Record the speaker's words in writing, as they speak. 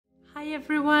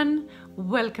everyone,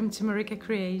 welcome to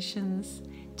MarikaCreations.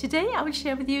 Today I will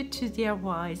share with you two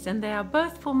DIYs and they are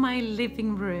both for my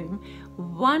living room.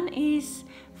 One is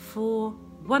for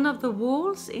one of the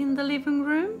walls in the living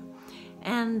room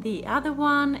and the other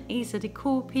one is a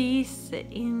decor piece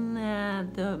in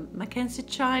the Mackenzie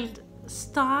Childs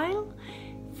style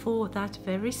for that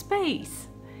very space.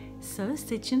 So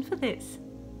stay tuned for this.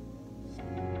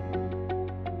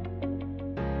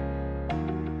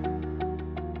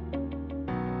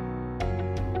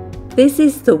 This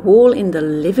is the wall in the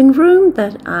living room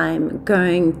that I'm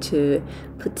going to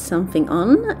put something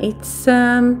on. It's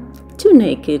too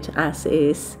naked as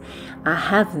is. I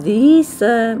have these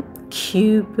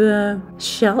cube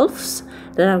shelves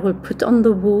that I will put on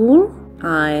the wall.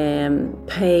 I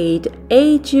paid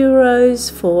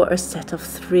 €8 for a set of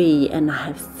 3 and I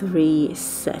have 3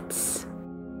 sets.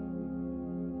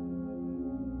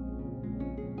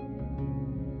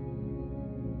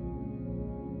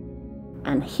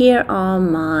 And here are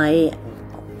my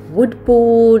wood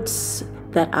boards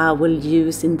that I will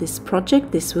use in this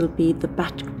project. This will be the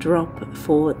backdrop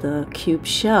for the cube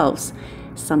shelves.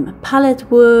 Some pallet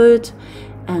wood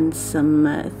and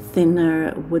some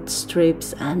thinner wood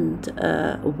strips and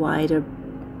a wider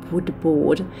wood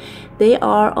board. They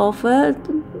are of a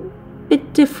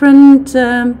bit different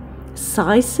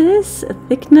sizes,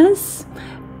 thickness,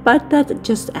 but that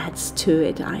just adds to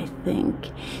it, I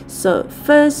think. So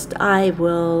first I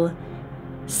will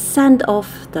sand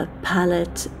off the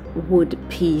pallet wood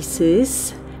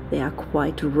pieces. They are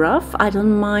quite rough. I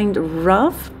don't mind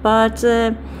rough, but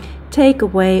take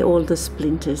away all the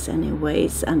splinters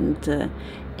anyways and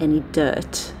any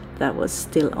dirt that was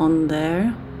still on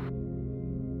there.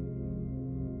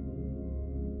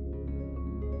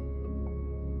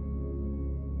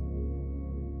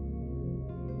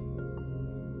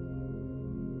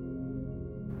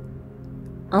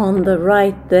 On the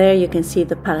right there you can see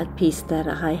the pallet piece that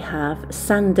I have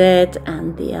sanded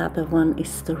and the other one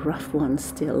is the rough one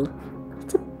still.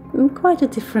 It's quite a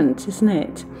difference, isn't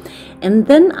it? And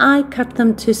then I cut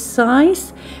them to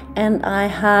size and I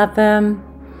have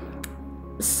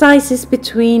sizes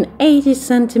between 80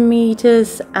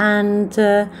 centimeters and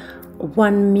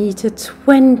 1.20 meters.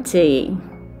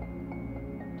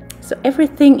 So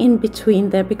everything in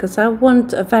between there, because I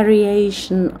want a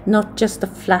variation, not just a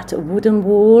flat wooden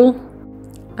wall.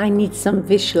 I need some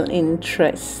visual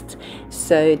interest.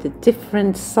 So the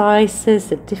different sizes,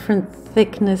 the different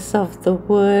thickness of the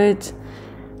wood,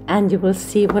 and you will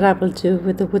see what I will do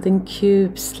with the wooden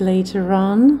cubes later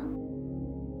on.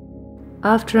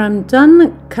 After I'm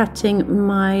done cutting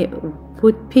my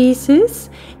wood pieces,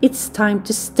 it's time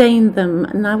to stain them,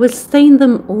 and I will stain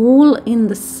them all in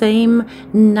the same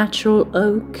natural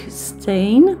oak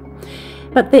stain,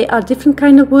 but they are different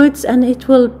kind of woods and it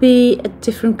will be a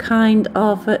different kind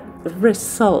of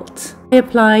result. I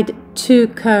applied 2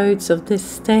 coats of this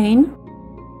stain.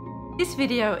 This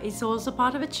video is also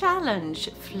part of a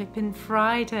challenge, FLIPPIN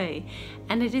Friday,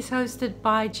 and it is hosted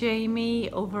by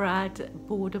Jaime over at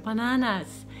Border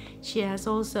Bananas. She has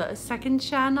also a second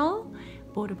channel,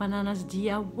 Border Bananas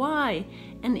DIY,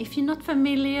 and if you're not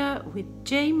familiar with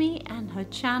Jaime and her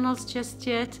channels just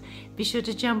yet, be sure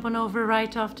to jump on over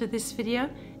right after this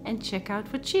video and check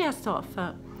out what she has to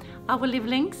offer. I will leave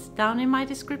links down in my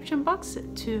description box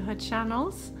to her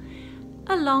channels,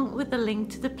 along with a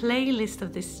link to the playlist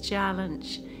of this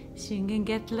challenge, so you can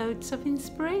get loads of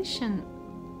inspiration.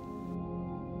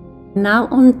 Now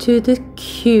onto the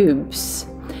cubes.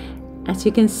 As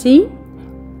you can see,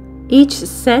 each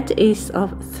set is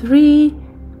of 3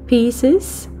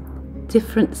 pieces,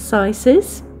 different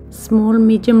sizes, small,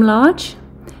 medium, large,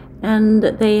 and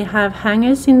they have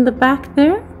hangers in the back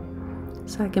there,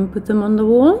 so I can put them on the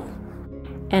wall.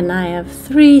 And I have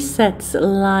 3 sets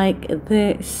like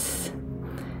this.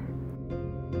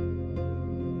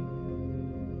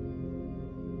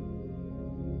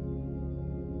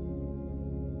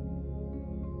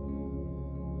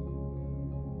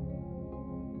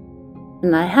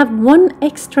 And I have 1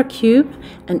 extra cube,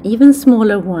 an even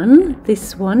smaller one,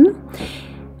 this one,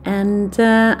 and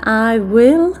I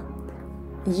will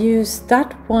use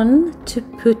that one to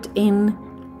put in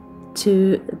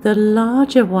to the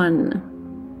larger one,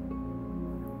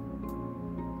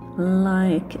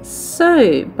 like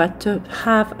so. But to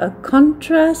have a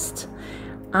contrast,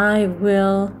 I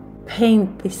will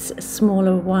paint this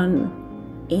smaller one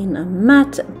in a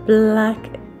matte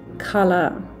black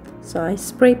color. So I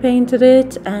spray painted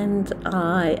it and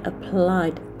I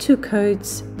applied 2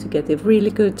 coats to get a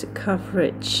really good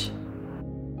coverage.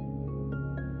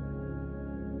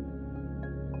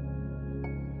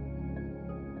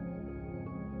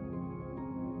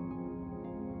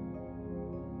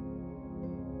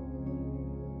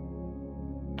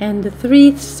 And the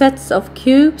 3 sets of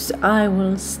cubes I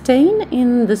will stain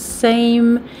in the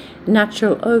same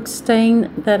natural oak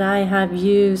stain that I have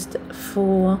used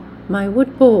for my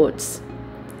wood boards.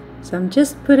 So I'm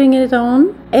just putting it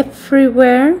on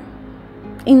everywhere,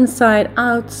 inside,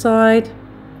 outside,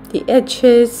 the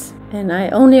edges, and I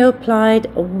only applied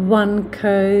 1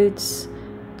 coat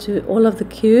to all of the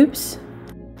cubes,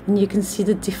 and you can see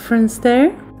the difference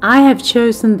there. I have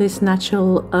chosen this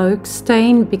natural oak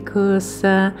stain because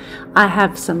I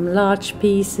have some large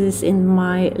pieces in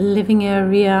my living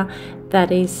area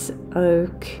that is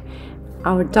oak.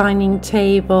 Our dining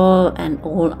table and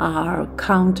all our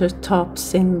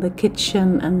countertops in the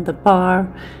kitchen and the bar,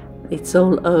 it's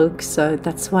all oak, so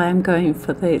that's why I'm going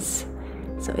for this.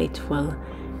 So it will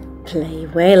play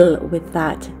well with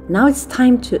that. Now it's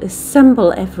time to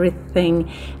assemble everything,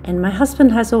 and my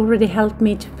husband has already helped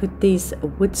me to put these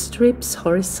wood strips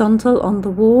horizontal on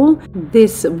the wall.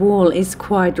 This wall is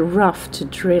quite rough to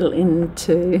drill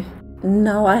into.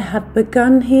 Now I have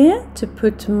begun here to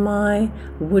put my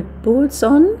wood boards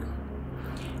on,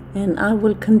 and I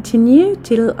will continue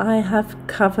till I have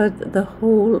covered the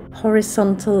whole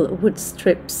horizontal wood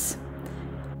strips.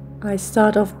 I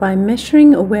start off by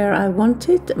measuring where I want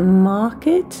it, mark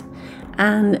it,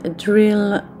 and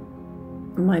drill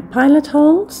my pilot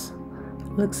holes.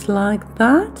 Looks like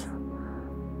that.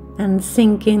 And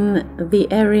sink in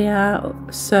the area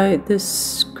so the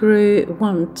screw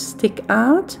won't stick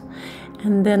out.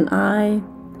 And then I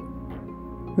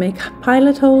make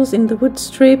pilot holes in the wood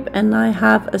strip, and I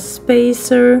have a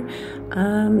spacer,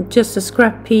 just a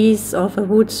scrap piece of a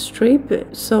wood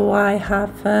strip, so I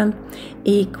have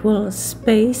equal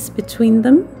space between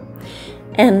them.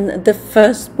 And the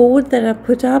first board that I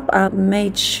put up, I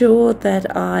made sure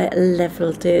that I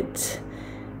leveled it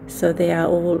so they are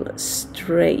all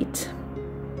straight.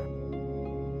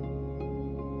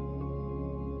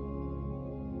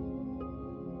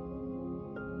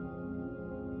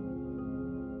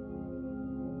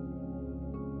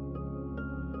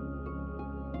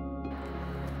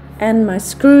 And my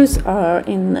screws are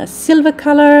in a silver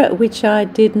color, which I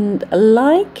didn't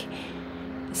like,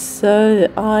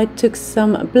 so I took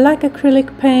some black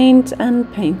acrylic paint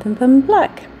and painted them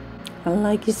black,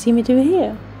 like you see me do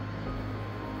here.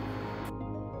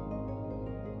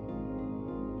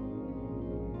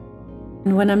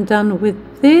 And when I'm done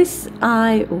with this,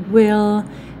 I will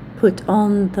put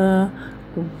on the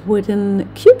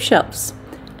wooden cube shelves.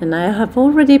 And I have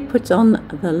already put on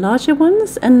the larger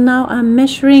ones, and now I'm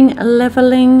measuring,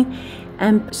 leveling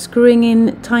and screwing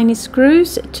in tiny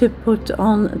screws to put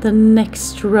on the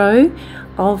next row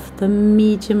of the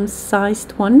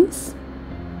medium-sized ones.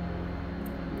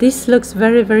 This looks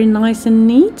very, very nice and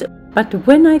neat, but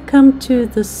when I come to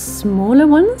the smaller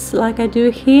ones, like I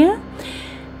do here,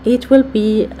 it will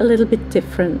be a little bit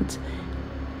different.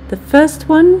 The first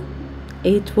one,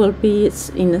 it will be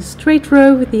in a straight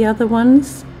row with the other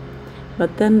ones.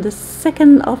 But then the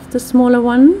second of the smaller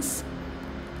ones,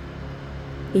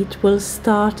 it will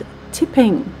start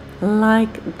tipping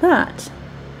like that.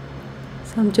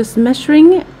 So I'm just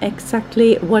measuring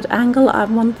exactly what angle I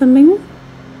want them in,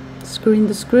 screw in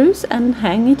the screws and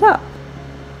hang it up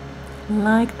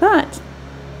like that.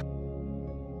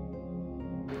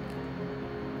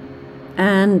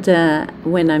 And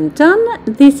when I'm done,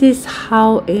 this is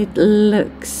how it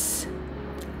looks.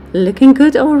 Looking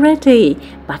good already,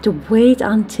 but wait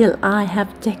until I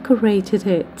have decorated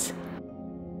it.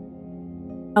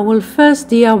 I will first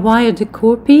DIY a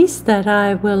decor piece that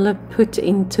I will put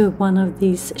into one of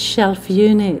these shelf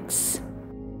units,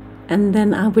 and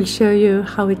then I will show you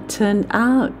how it turned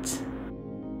out.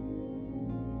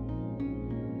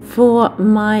 For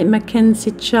my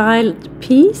Mackenzie Childs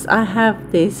piece, I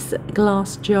have this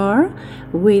glass jar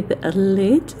with a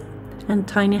lid and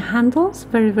tiny handles,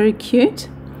 very, very cute.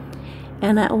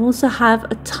 And I also have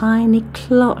a tiny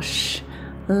cloche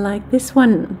like this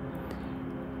one.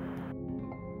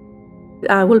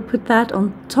 I will put that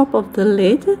on top of the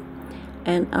lid,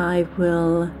 and I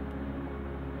will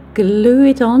glue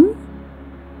it on,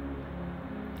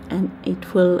 and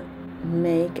it will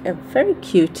make a very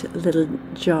cute little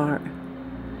jar.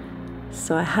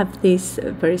 So I have this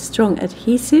very strong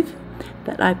adhesive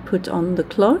that I put on the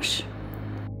cloche,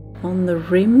 on the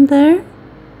rim there.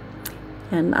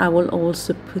 And I will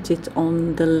also put it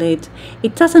on the lid.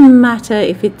 It doesn't matter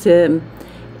if it's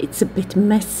a bit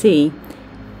messy,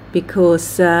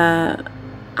 because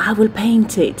I will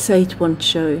paint it so it won't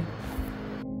show.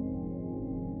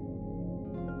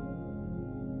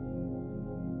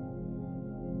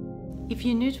 If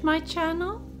you're new to my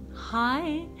channel,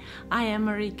 Hi, I am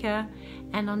Marika,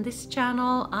 and on this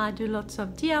channel I do lots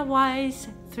of DIYs,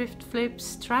 thrift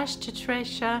flips, trash to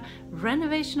treasure,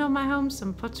 renovation of my home,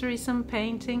 some pottery, some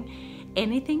painting,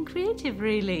 anything creative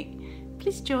really.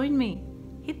 Please join me,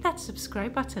 hit that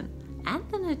subscribe button and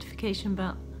the notification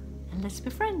bell, and let's be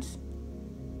friends.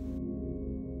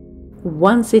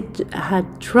 Once it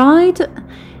had dried,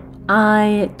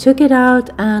 I took it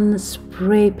out and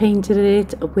spray painted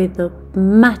it with a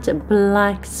matte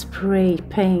black spray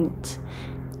paint,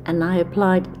 and I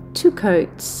applied 2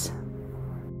 coats,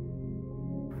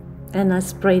 and I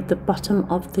sprayed the bottom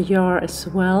of the jar as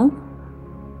well.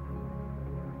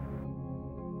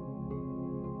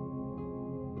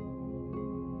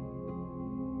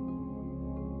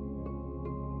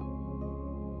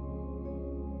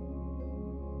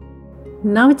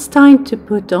 Now it's time to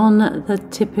put on the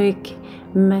typical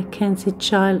Mackenzie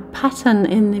Childs pattern,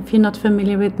 and if you're not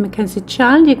familiar with Mackenzie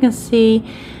Childs, you can see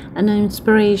an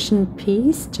inspiration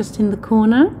piece just in the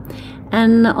corner,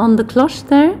 and on the cloche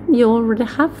there you already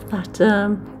have that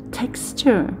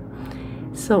texture.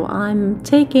 So I'm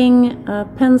taking a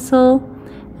pencil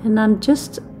and I'm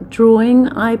just drawing,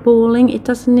 eyeballing. It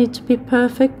doesn't need to be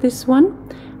perfect, this one,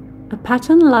 a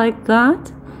pattern like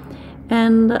that.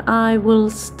 And I will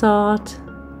start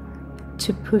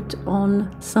to put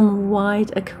on some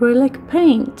white acrylic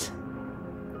paint,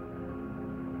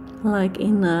 like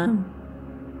in a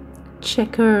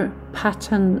checker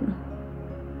pattern.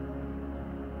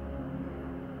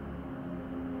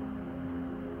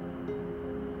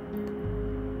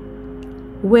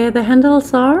 Where the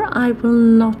handles are, I will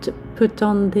not put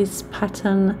on this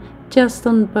pattern, just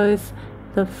on both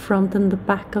the front and the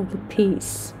back of the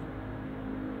piece.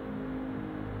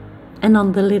 And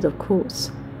on the lid, of course.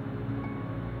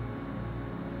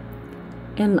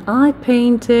 And I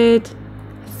painted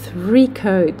 3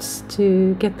 coats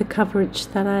to get the coverage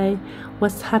that I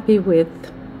was happy with.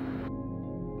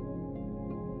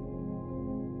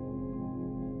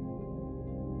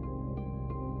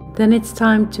 Then it's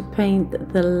time to paint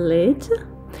the lid,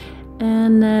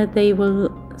 and they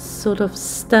will sort of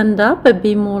stand up and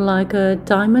be more like a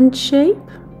diamond shape.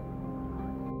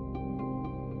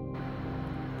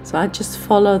 So I just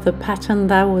follow the pattern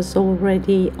that was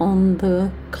already on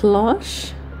the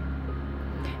cloche,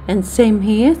 and same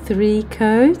here, 3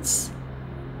 coats,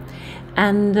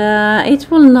 and it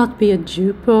will not be a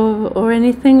dupe or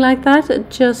anything like that,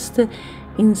 just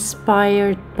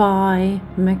inspired by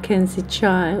Mackenzie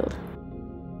Childs.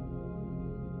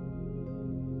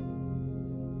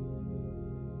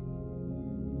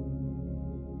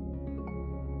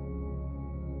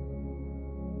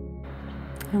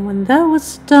 And when that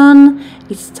was done,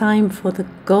 it's time for the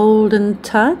golden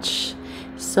touch.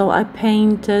 So I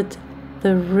painted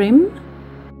the rim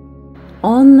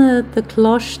on the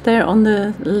cloche there on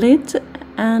the lid,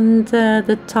 and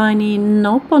the tiny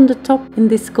knob on the top in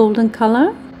this golden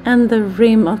color, and the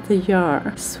rim of the jar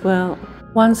as well.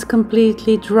 Once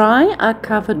completely dry, I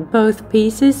covered both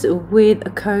pieces with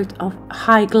a coat of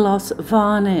high gloss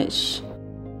varnish.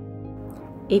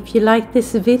 If you like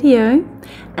this video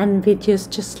and videos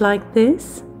just like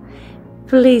this,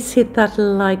 please hit that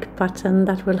like button,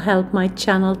 that will help my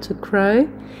channel to grow,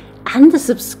 and the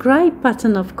subscribe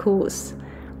button, of course.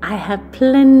 I have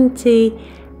plenty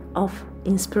of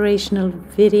inspirational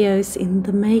videos in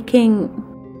the making.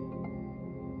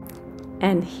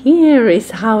 And here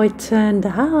is how it turned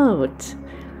out.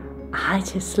 I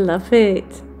just love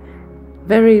it.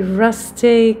 Very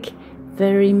rustic,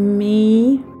 very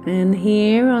me. And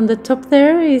here on the top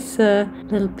there is a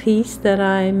little piece that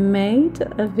I made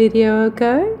a video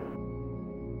ago.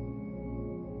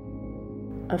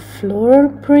 A floral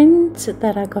print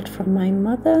that I got from my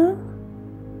mother.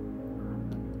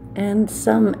 And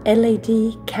some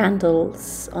LED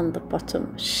candles on the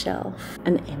bottom shelf.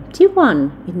 An empty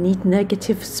one. You need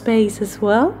negative space as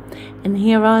well. And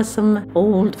here are some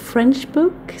old French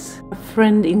books. A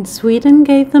friend in Sweden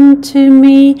gave them to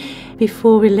me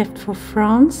before we left for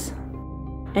France.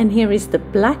 And here is the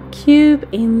black cube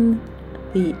in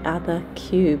the other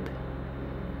cube.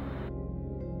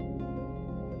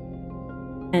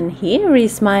 And here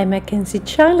is my Mackenzie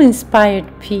Childs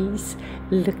inspired piece,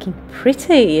 looking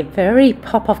pretty, very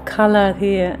pop of color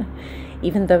here,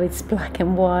 even though it's black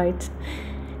and white.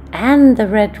 And the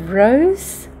red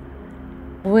rose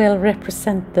will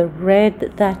represent the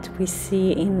red that we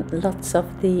see in lots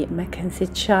of the Mackenzie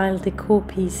Childs decor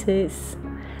pieces.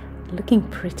 Looking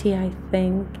pretty, I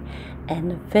think.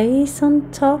 And a vase on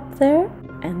top there.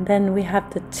 And then we have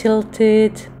the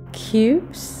tilted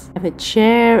cubes. I have a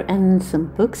chair and some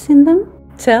books in them.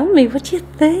 Tell me what you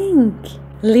think.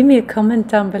 Leave me a comment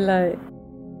down below.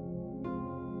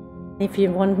 If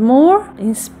you want more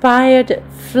inspired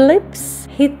flips,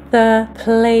 hit the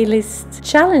playlist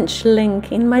challenge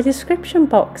link in my description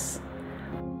box.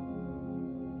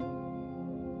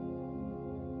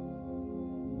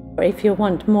 Or if you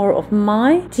want more of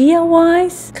my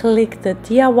DIYs, click the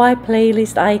DIY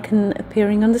playlist icon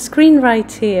appearing on the screen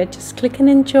right here. Just click and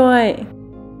enjoy.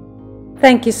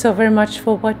 Thank you so very much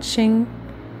for watching.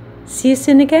 See you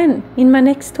soon again in my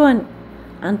next one.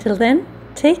 Until then,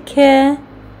 take care.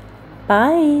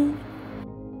 Bye.